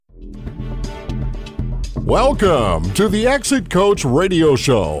Welcome to the Exit Coach Radio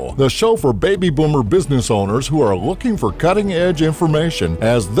Show, the show for baby boomer business owners who are looking for cutting-edge information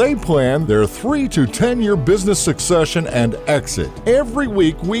as they plan their 3 to 10-year business succession and exit. Every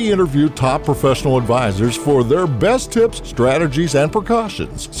week, we interview top professional advisors for their best tips, strategies, and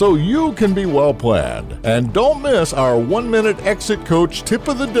precautions so you can be well planned. And don't miss our 1-minute Exit Coach tip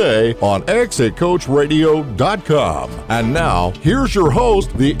of the day on exitcoachradio.com. And now, here's your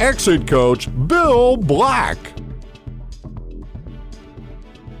host, the Exit Coach, Bill Black. Oh,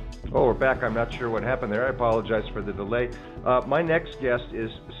 we're back. I'm not sure what happened there. I apologize for the delay. My next guest is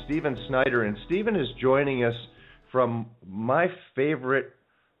Stephen Snyder, and Stephen is joining us from my favorite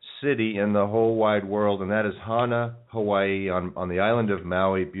city in the whole wide world, and that is Hana, Hawaii, on the island of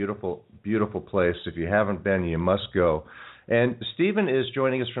Maui. Beautiful, beautiful place. If you haven't been, you must go. And Stephen is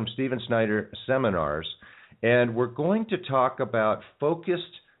joining us from Stephen Snyder Seminars, and we're going to talk about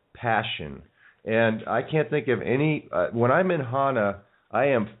focused passion. And I can't think of any, when I'm in Hana, I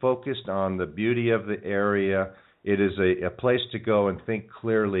am focused on the beauty of the area. It is a place to go and think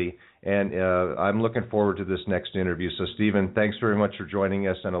clearly, and I'm looking forward to this next interview. So, Stephen, thanks very much for joining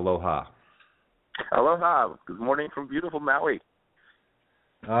us, and aloha. Aloha. Good morning from beautiful Maui.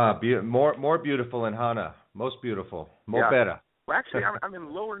 More beautiful in Hana. Most beautiful. Mo better. Well, actually, I'm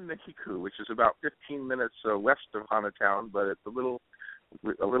in Lower Nahiku, which is about 15 minutes west of Hana town, but it's a little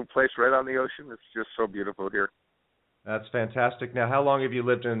place right on the ocean. It's just so beautiful here. That's fantastic. Now, how long have you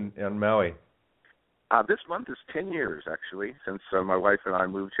lived in Maui? This month is 10 years, actually, since my wife and I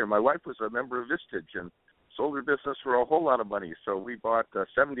moved here. My wife was a member of Vistage and sold her business for a whole lot of money, so we bought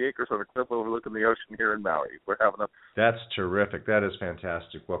 70 acres on a cliff overlooking the ocean here in Maui. We're having a... That's terrific. That is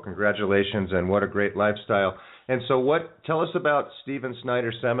fantastic. Well, congratulations, and what a great lifestyle. And so tell us about Stephen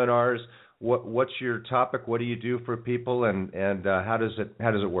Snyder Seminars. What's your topic? What do you do for people, and how does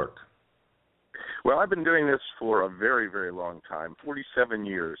it work? Well, I've been doing this for a very, very long time, 47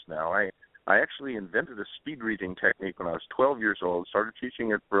 years now. I actually invented a speed reading technique when I was 12 years old, started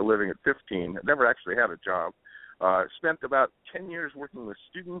teaching it for a living at 15. I never actually had a job. Spent about 10 years working with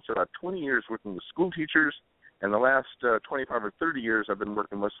students, about 20 years working with school teachers, and the last 25 or 30 years I've been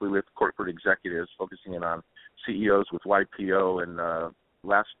working mostly with corporate executives, focusing in on CEOs with YPO, and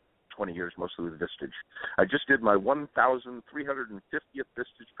last 20 years mostly with Vistage. I just did my 1,350th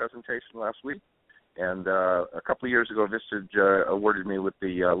Vistage presentation last week, and a couple of years ago Vistage awarded me with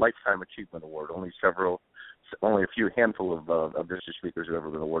the Lifetime Achievement Award. Only a few handful of Vistage speakers have ever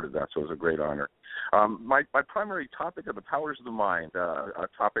been awarded that, so it was a great honor. My primary topic are the powers of the mind, a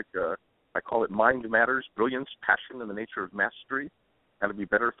topic, I call it Mind Matters, Brilliance, Passion, and the Nature of Mastery. How to be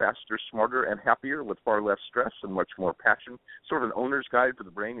better, faster, smarter, and happier with far less stress and much more passion. Sort of an owner's guide for the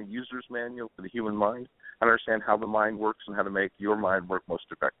brain, a user's manual for the human mind. I understand how the mind works and how to make your mind work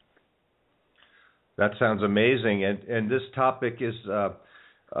most effectively. That sounds amazing. And this topic is,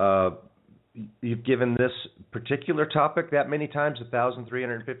 you've given this particular topic that many times,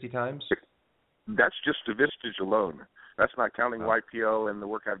 1,350 times? That's just a Vistage alone. That's not counting YPO and the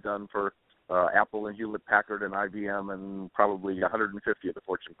work I've done for Apple and Hewlett-Packard and IBM and probably 150 of the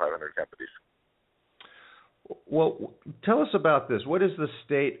Fortune 500 companies. Well, tell us about this. What is the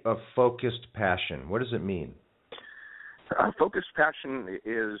state of focused passion? What does it mean? Focused passion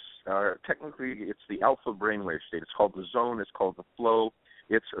is technically it's the alpha brainwave state. It's called the zone. It's called the flow.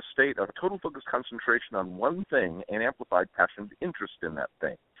 It's a state of total focused concentration on one thing and amplified passion, interest in that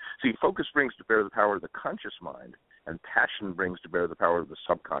thing. See, focus brings to bear the power of the conscious mind, and passion brings to bear the power of the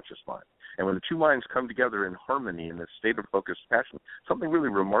subconscious mind. And when the two minds come together in harmony in this state of focused passion, something really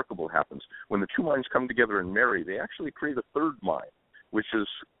remarkable happens. When the two minds come together and marry, they actually create a third mind, which is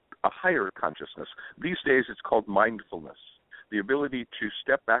a higher consciousness. These days it's called mindfulness, the ability to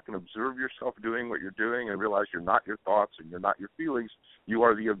step back and observe yourself doing what you're doing and realize you're not your thoughts and you're not your feelings. You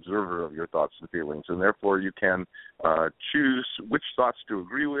are the observer of your thoughts and feelings, and therefore you can choose which thoughts to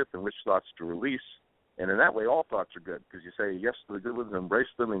agree with and which thoughts to release. And in that way, all thoughts are good, because you say yes to the good ones and embrace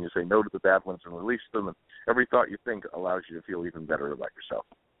them, and you say no to the bad ones and release them. And every thought you think allows you to feel even better about yourself.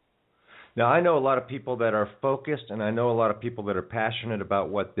 Now, I know a lot of people that are focused, and I know a lot of people that are passionate about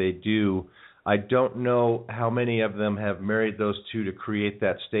what they do. I don't know how many of them have married those two to create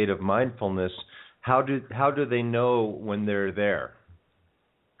that state of mindfulness. How do they know when they're there?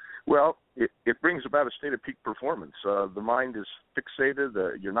 Well, it brings about a state of peak performance. The mind is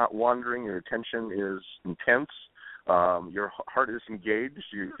fixated. You're not wandering. Your attention is intense. Your heart is engaged.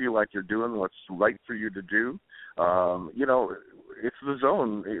 You feel like you're doing what's right for you to do. it's the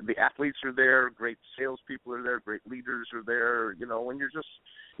zone. The athletes are there, great salespeople are there, great leaders are there. When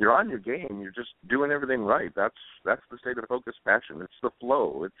you're on your game, you're just doing everything right. That's the state of focus passion. It's the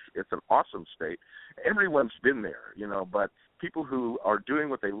flow. It's an awesome state. Everyone's been there, but people who are doing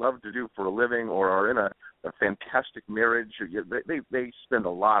what they love to do for a living or are in a fantastic marriage, they spend a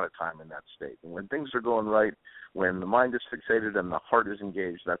lot of time in that state. And when things are going right, when the mind is fixated and the heart is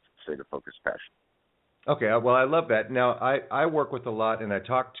engaged, that's the state of focus passion. Okay, well, I love that. Now, I work with a lot and I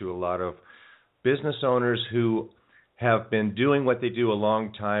talk to a lot of business owners who have been doing what they do a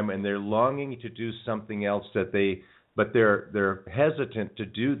long time and they're longing to do something else but they're hesitant to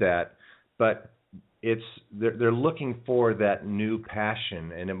do that, but they're looking for that new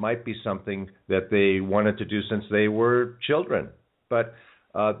passion, and it might be something that they wanted to do since they were children, but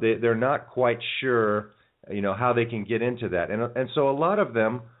they're not quite sure, how they can get into that, and so a lot of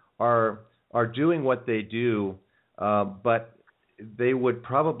them are doing what they do, but they would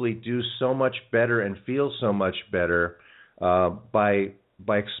probably do so much better and feel so much better by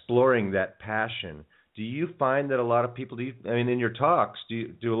exploring that passion. Do you find that a lot of people, in your talks,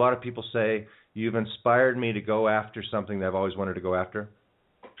 do a lot of people say, you've inspired me to go after something that I've always wanted to go after?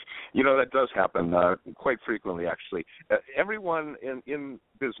 That does happen quite frequently, actually. Everyone in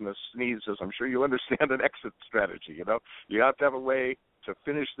business needs, as I'm sure you understand, an exit strategy. You have to have a way to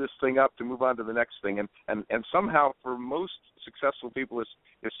finish this thing up, to move on to the next thing. And somehow for most successful people,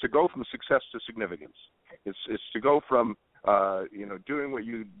 it's to go from success to significance. It's to go from doing what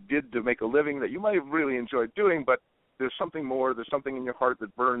you did to make a living that you might have really enjoyed doing, but there's something more. There's something in your heart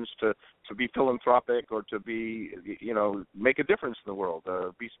that burns to be philanthropic or to be, make a difference in the world,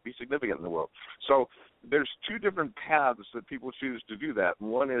 be significant in the world. So there's two different paths that people choose to do that.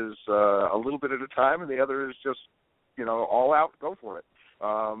 One is a little bit at a time, and the other is just, all out, go for it.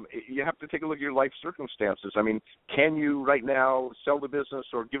 You have to take a look at your life circumstances. Can you right now sell the business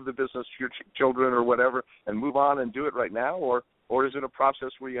or give the business to your children or whatever and move on and do it right now? Or is it a process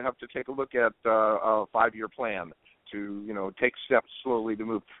where you have to take a look at a 5-year plan to, take steps slowly to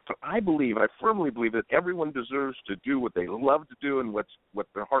move? So I firmly believe that everyone deserves to do what they love to do and what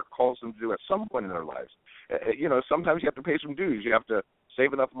their heart calls them to do at some point in their lives. Sometimes you have to pay some dues. You have to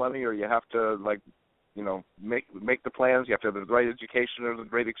save enough money, or you have to, make the plans. You have to have the right education or the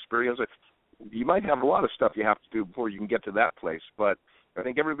great experience. You might have a lot of stuff you have to do before you can get to that place, but I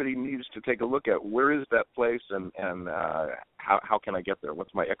think everybody needs to take a look at where is that place and how can I get there?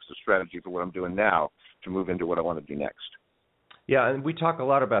 What's my exit strategy for what I'm doing now to move into what I want to do next? Yeah, and we talk a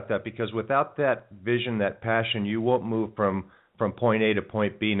lot about that because without that vision, that passion, you won't move from point A to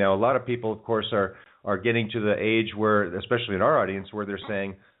point B. Now, a lot of people, of course, are getting to the age where, especially in our audience, where they're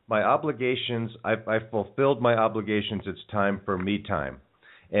saying, my obligations, I've fulfilled my obligations, it's time for me time.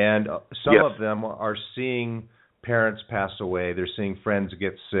 And some Yes. of them are seeing parents pass away, they're seeing friends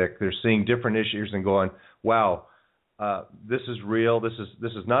get sick, they're seeing different issues and going, wow, this is real, this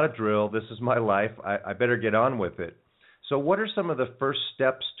is not a drill, this is my life, I better get on with it. So what are some of the first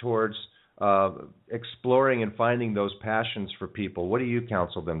steps towards exploring and finding those passions for people? What do you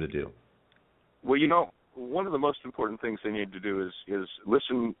counsel them to do? Well, one of the most important things they need to do is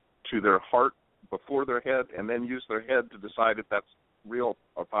listen to their heart before their head, and then use their head to decide if that's real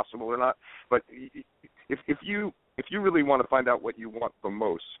or possible or not. But if you really want to find out what you want the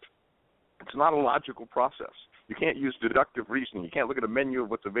most, it's not a logical process. You can't use deductive reasoning. You can't look at a menu of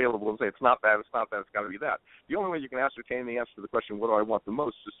what's available and say it's not that, it's got to be that. The only way you can ascertain the answer to the question, what do I want the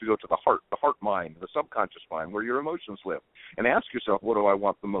most, is to go to the heart mind, the subconscious mind, where your emotions live, and ask yourself, what do I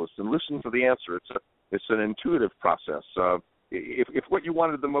want the most, and listen for the answer. It's an intuitive process. If what you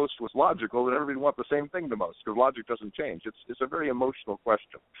wanted the most was logical, then everybody would want the same thing the most, because logic doesn't change. It's a very emotional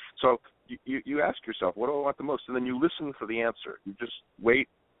question. So you ask yourself, what do I want the most? And then you listen for the answer. You just wait,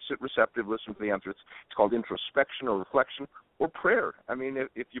 sit receptive, listen for the answer. It's called introspection or reflection or prayer.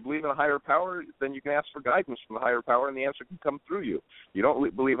 If you believe in a higher power, then you can ask for guidance from the higher power, and the answer can come through you. You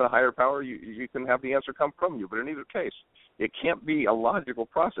don't believe in a higher power, you can have the answer come from you. But in either case, it can't be a logical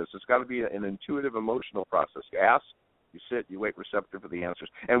process. It's got to be an intuitive, emotional process. You ask, you sit, you wait receptive for the answers.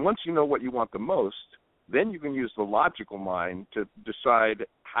 And once you know what you want the most, then you can use the logical mind to decide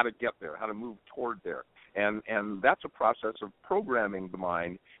how to get there, how to move toward there. And that's a process of programming the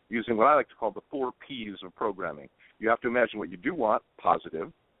mind using what I like to call the 4 Ps of programming. You have to imagine what you do want,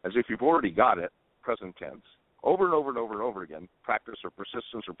 positive, as if you've already got it, present tense, over and over and over and over again, practice or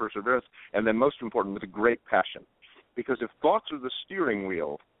persistence or perseverance, and then most important, with a great passion. Because if thoughts are the steering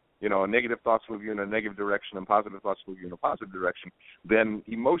wheel, negative thoughts move you in a negative direction and positive thoughts move you in a positive direction, then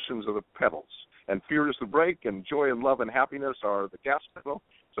emotions are the pedals. And fear is the brake, and joy and love and happiness are the gas pedal,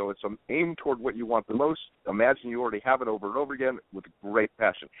 So it's aimed toward what you want the most. Imagine you already have it over and over again with great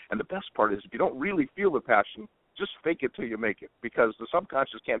passion. And the best part is if you don't really feel the passion, just fake it till you make it, because the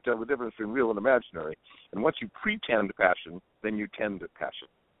subconscious can't tell the difference between real and imaginary. And once you pretend passion, then you tend to passion.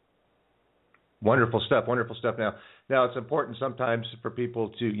 Wonderful stuff. Wonderful stuff. Now it's important sometimes for people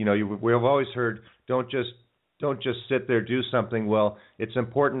to, we have always heard, don't just sit there, do something. Well, it's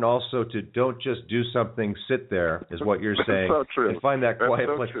important also to don't just do something, sit there, is what you're saying. That's so true. And find that quiet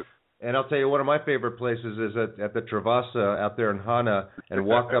so place. True. And I'll tell you, one of my favorite places is at the Travasa out there in Hana, and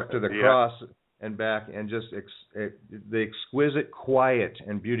walk up to the Yeah. cross and back, and just the exquisite quiet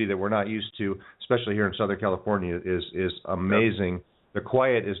and beauty that we're not used to, especially here in Southern California, is amazing. Yep. The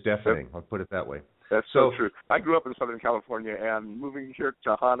quiet is deafening. I'll put it that way. That's so true. I grew up in Southern California, and moving here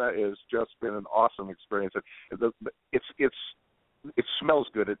to Hana has just been an awesome experience. It smells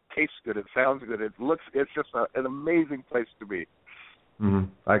good, it tastes good, it sounds good, it's just an amazing place to be. Mm-hmm.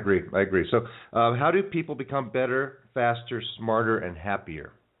 I agree. So, how do people become better, faster, smarter, and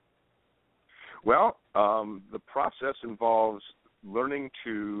happier? Well, the process involves learning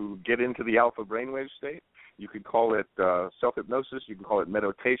to get into the alpha brainwave state. You could call it self-hypnosis. You can call it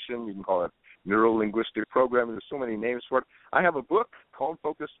meditation. You can call it neuro-linguistic programming. There's so many names for it. I have a book called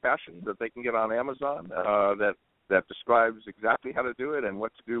Focused Passion that they can get on Amazon that describes exactly how to do it and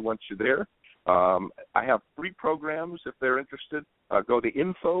what to do once you're there. I have free programs if they're interested. Go to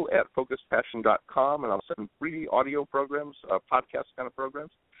info@focusedpassion.com, and I'll send free audio programs, podcast kind of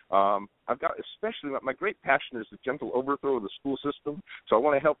programs. I've got, especially my great passion is the gentle overthrow of the school system. So I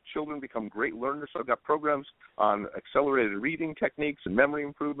want to help children become great learners. So I've got programs on accelerated reading techniques and memory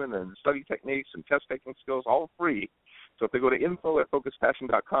improvement and study techniques and test taking skills, all free. So if they go to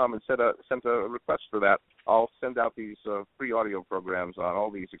info@focusedpassion.com and send a request for that, I'll send out these free audio programs on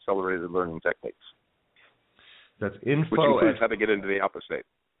all these accelerated learning techniques. That's info, which includes how to get into the alpha state.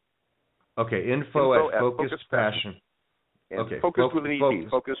 Okay, info@focusedpassion. Okay, focused with an E,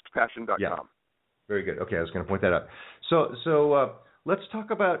 focusedpassion.com. Yeah. Very good. Okay, I was going to point that out. So let's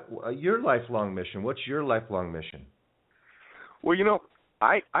talk about your lifelong mission. What's your lifelong mission? Well,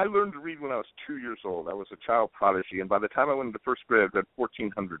 I learned to read when I was 2 years old. I was a child prodigy, and by the time I went into first grade, I'd read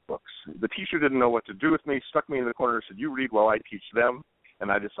 1,400 books. The teacher didn't know what to do with me, stuck me in the corner and said, "You read while I teach them."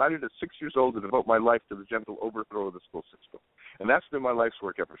 And I decided at 6 years old to devote my life to the gentle overthrow of the school system. And that's been my life's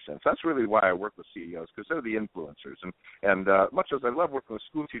work ever since. That's really why I work with CEOs, because they're the influencers. And much as I love working with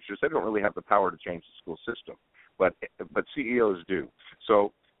school teachers, they don't really have the power to change the school system. But CEOs do.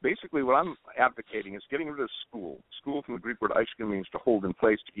 So basically what I'm advocating is getting rid of school. School from the Greek word "ischon" means to hold in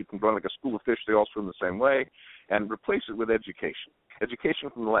place, to keep them growing like a school of fish. They all swim the same way. And replace it with education.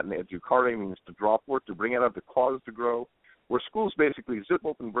 Education from the Latin educare means to draw forth, to bring out, to cause to grow. Where schools basically zip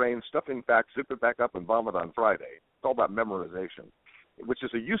open brains, stuff in facts, zip it back up, and vomit on Friday. It's all about memorization, which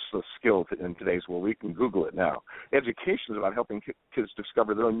is a useless skill in today's world. We can Google it now. Education is about helping kids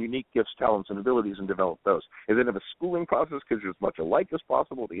discover their own unique gifts, talents, and abilities and develop those. And then in the schooling process, kids are as much alike as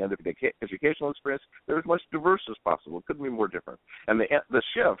possible. At the end of the educational experience, they're as much diverse as possible. It couldn't be more different. And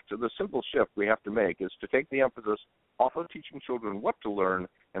the simple shift we have to make is to take the emphasis off of teaching children what to learn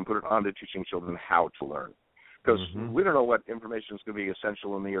and put it on to teaching children how to learn. Because we don't know what information is going to be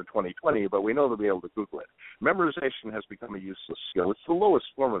essential in the year 2020, but we know they'll be able to Google it. Memorization has become a useless skill. It's the lowest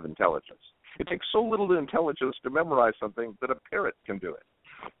form of intelligence. It takes so little intelligence to memorize something that a parrot can do it.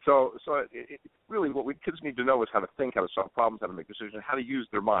 So really what kids need to know is how to think, how to solve problems, how to make decisions, how to use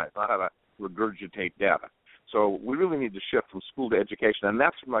their minds, not how to regurgitate data. So we really need to shift from school to education, and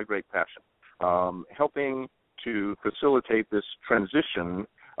that's my great passion, helping to facilitate this transition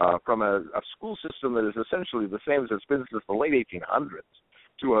from a school system that is essentially the same as it's been since the late 1800s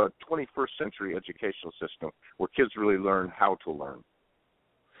to a 21st century educational system where kids really learn how to learn.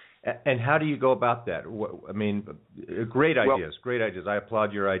 And how do you go about that? I mean, great ideas. I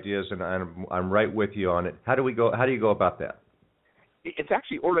applaud your ideas, and I'm right with you on it. How do you go about that? It's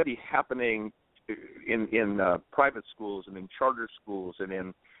actually already happening in private schools and in charter schools and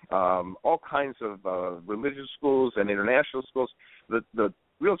in all kinds of religious schools and international schools. The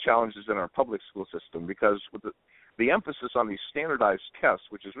real challenge is in our public school system, because with the emphasis on these standardized tests,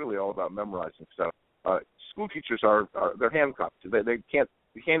 which is really all about memorizing stuff, school teachers they're handcuffed. They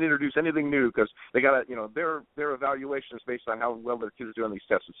can't introduce anything new because they got their evaluation is based on how well their kids do on these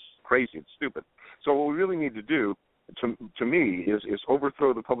tests. It's crazy. It's stupid. So what we really need to do, to me, is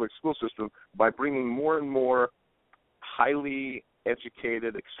overthrow the public school system by bringing more and more highly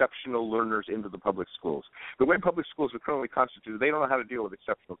educated, exceptional learners into the public schools. The way public schools are currently constituted, they don't know how to deal with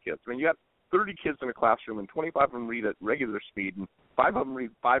exceptional kids. I mean, you got 30 kids in a classroom, and 25 of them read at regular speed, and 5 of them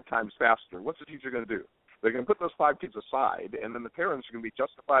read 5 times faster. What's the teacher going to do? They're going to put those 5 kids aside, and then the parents are going to be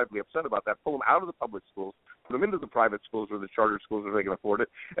justifiably upset about that, pull them out of the public schools, put them into the private schools or the charter schools if they can afford it,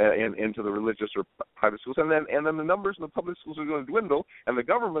 and into the religious or private schools, and then the numbers in the public schools are going to dwindle, and the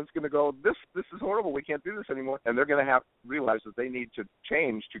government's going to go, this is horrible, we can't do this anymore, and they're going to have to realize that they need to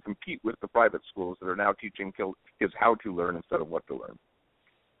change to compete with the private schools that are now teaching kids how to learn instead of what to learn.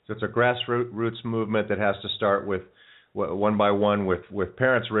 So it's a grassroots movement that has to start with one by one with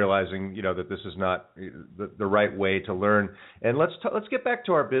parents realizing, that this is not the right way to learn. And let's get back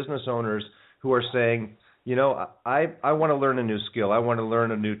to our business owners who are saying, I want to learn a new skill. I want to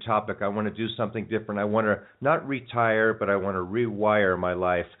learn a new topic. I want to do something different. I want to not retire, but I want to rewire my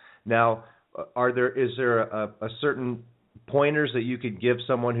life. Now, is there a certain pointers that you could give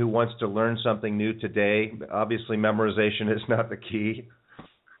someone who wants to learn something new today? Obviously, memorization is not the key.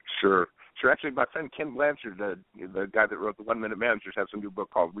 Sure. Actually, my friend Ken Blanchard, the guy that wrote the 1 Minute Managers, has a new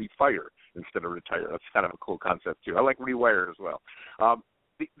book called Refire instead of Retire. That's kind of a cool concept, too. I like Rewire as well.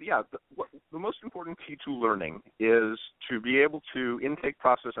 The most important key to learning is to be able to intake,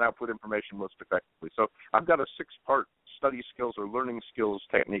 process, and output information most effectively. So I've got a 6-part study skills or learning skills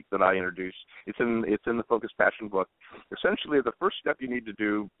technique that I introduced. It's in the Focus Passion book. Essentially, the first step you need to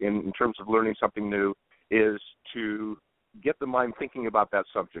do in terms of learning something new is to get the mind thinking about that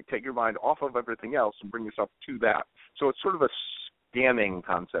subject. Take your mind off of everything else and bring yourself to that. So it's sort of a scanning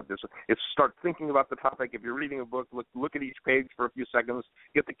concept. It's start thinking about the topic. If you're reading a book, look at each page for a few seconds,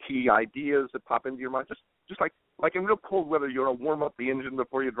 get the key ideas that pop into your mind. Just like in real cold weather, you want to warm up the engine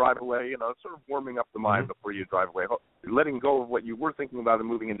before you drive away, sort of warming up the mind before you drive away, letting go of what you were thinking about and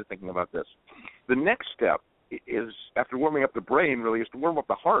moving into thinking about this. The next step is, after warming up the brain, really, is to warm up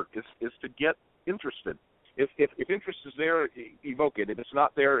the heart, is to get interested. If interest is there, evoke it. If it's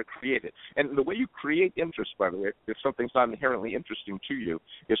not there, create it. And the way you create interest, by the way, if something's not inherently interesting to you,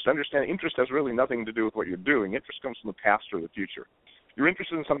 is to understand interest has really nothing to do with what you're doing. Interest comes from the past or the future. You're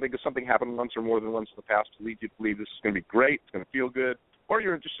interested in something because something happened once or more than once in the past to lead you to believe this is going to be great, it's going to feel good, or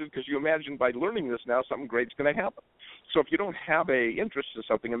you're interested because you imagine by learning this now something great is going to happen. So if you don't have a interest in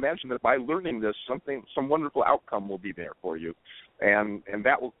something, imagine that by learning this, some wonderful outcome will be there for you, and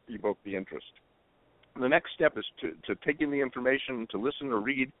that will evoke the interest. The next step is to take in the information, to listen or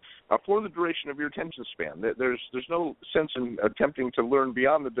read for the duration of your attention span. There's no sense in attempting to learn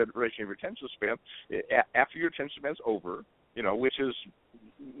beyond the duration of your attention span. After your attention span is over, which is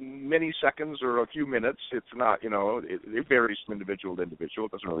many seconds or a few minutes. It's not, it varies from individual to individual.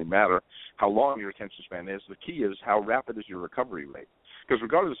 It doesn't really matter how long your attention span is. The key is how rapid is your recovery rate. Because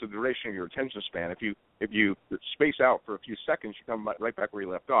regardless of the duration of your attention span, if you space out for a few seconds, you come right back where you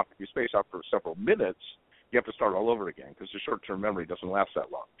left off. If you space out for several minutes, you have to start all over again because the short-term memory doesn't last that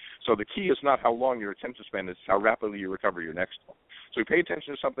long. So the key is not how long your attention span is, how rapidly you recover your next one. So you pay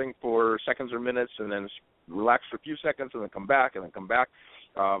attention to something for seconds or minutes and then relax for a few seconds and then come back and then come back.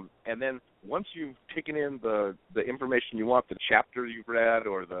 And then once you've taken in the information you want, the chapter you've read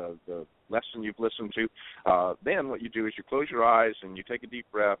or the lesson you've listened to, then what you do is you close your eyes and you take a deep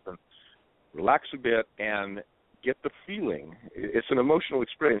breath and relax a bit and get the feeling. It's an emotional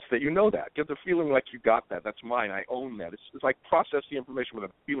experience that you know that. Get the feeling like you got that. That's mine. I own that. It's like process the information with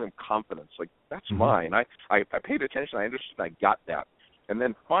a feeling of confidence. Like, that's mine. I paid attention. I understood. I got that. And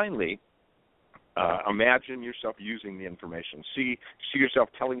then finally, imagine yourself using the information. See yourself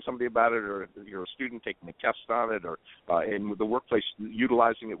telling somebody about it, or you're a student taking a test on it, or in the workplace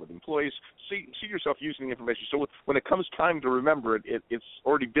utilizing it with employees. See yourself using the information. So when it comes time to remember it, it's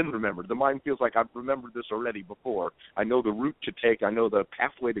already been remembered. The mind feels like I've remembered this already before. I know the route to take. I know the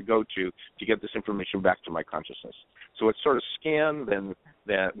pathway to go to get this information back to my consciousness. So it's sort of scan, then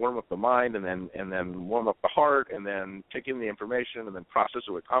warm up the mind, and then warm up the heart, and then take in the information, and then process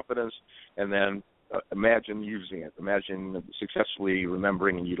it with confidence, and then imagine using it. Imagine successfully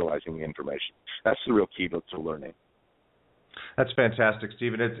remembering and utilizing the information. That's the real key to learning. That's fantastic,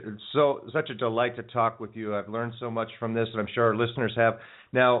 Stephen. It's such a delight to talk with you. I've learned so much from this, and I'm sure our listeners have.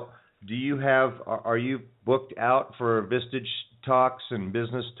 Now, are you booked out for Vistage talks and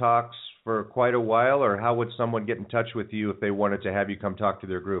business talks for quite a while, or how would someone get in touch with you if they wanted to have you come talk to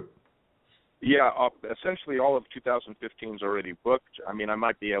their group? Yeah, essentially all of 2015 is already booked. I mean, I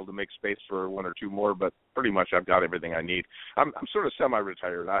might be able to make space for one or two more, but pretty much I've got everything I need. I'm sort of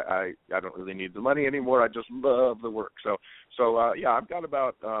semi-retired. I don't really need the money anymore. I just love the work. So yeah, I've got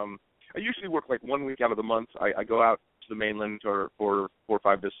about. I usually work like 1 week out of the month. I go out to the mainland for 4 or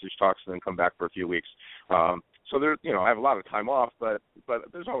 5 Vistage talks and then come back for a few weeks. So there, I have a lot of time off, but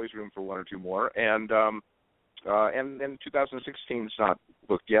there's always room for one or two more. And then 2016 is not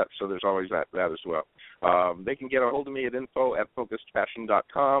booked yet, so there's always that as well. They can get a hold of me at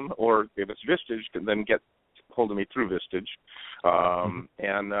info@focusedpassion.com, or if it's Vistage, can then get hold of me through Vistage.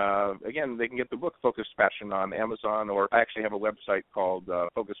 And again, they can get the book Focused Passion on Amazon, or I actually have a website called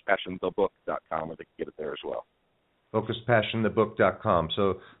focusedpassionthebook.com where they can get it there as well. FocusedPassionTheBook.com.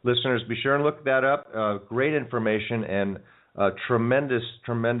 So listeners, be sure and look that up. Great information and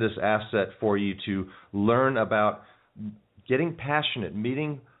tremendous asset for you to learn about getting passionate,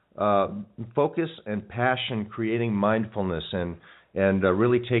 meeting focus and passion, creating mindfulness, and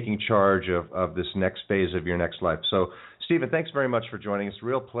really taking charge of this next phase of your next life. So, Stephen, thanks very much for joining us.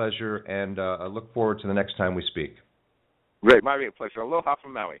 Real pleasure, and I look forward to the next time we speak. Great. My pleasure. Aloha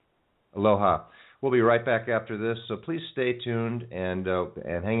from Maui. Aloha. We'll be right back after this, so please stay tuned and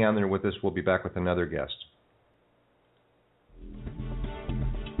hang on there with us. We'll be back with another guest.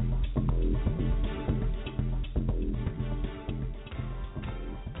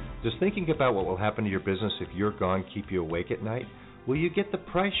 Does thinking about what will happen to your business if you're gone keep you awake at night? Will you get the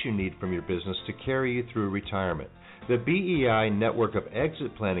price you need from your business to carry you through retirement? The BEI network of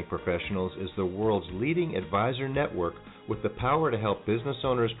exit planning professionals is the world's leading advisor network with the power to help business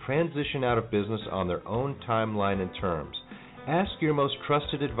owners transition out of business on their own timeline and terms. Ask your most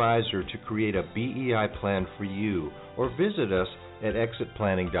trusted advisor to create a BEI plan for you, or visit us at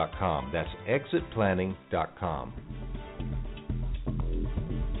exitplanning.com. That's exitplanning.com.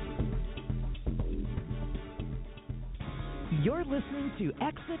 You're listening to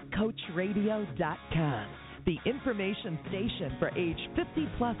ExitCoachRadio.com, the information station for age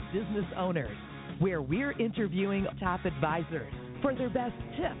 50-plus business owners, where we're interviewing top advisors for their best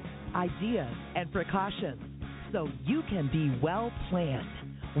tips, ideas, and precautions, so you can be well planned.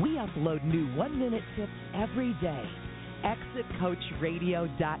 We upload new 1-minute tips every day.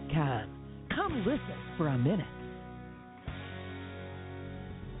 ExitCoachRadio.com. Come listen for a minute.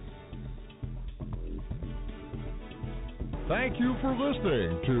 Thank you for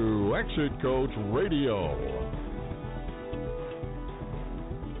listening to Exit Coach Radio.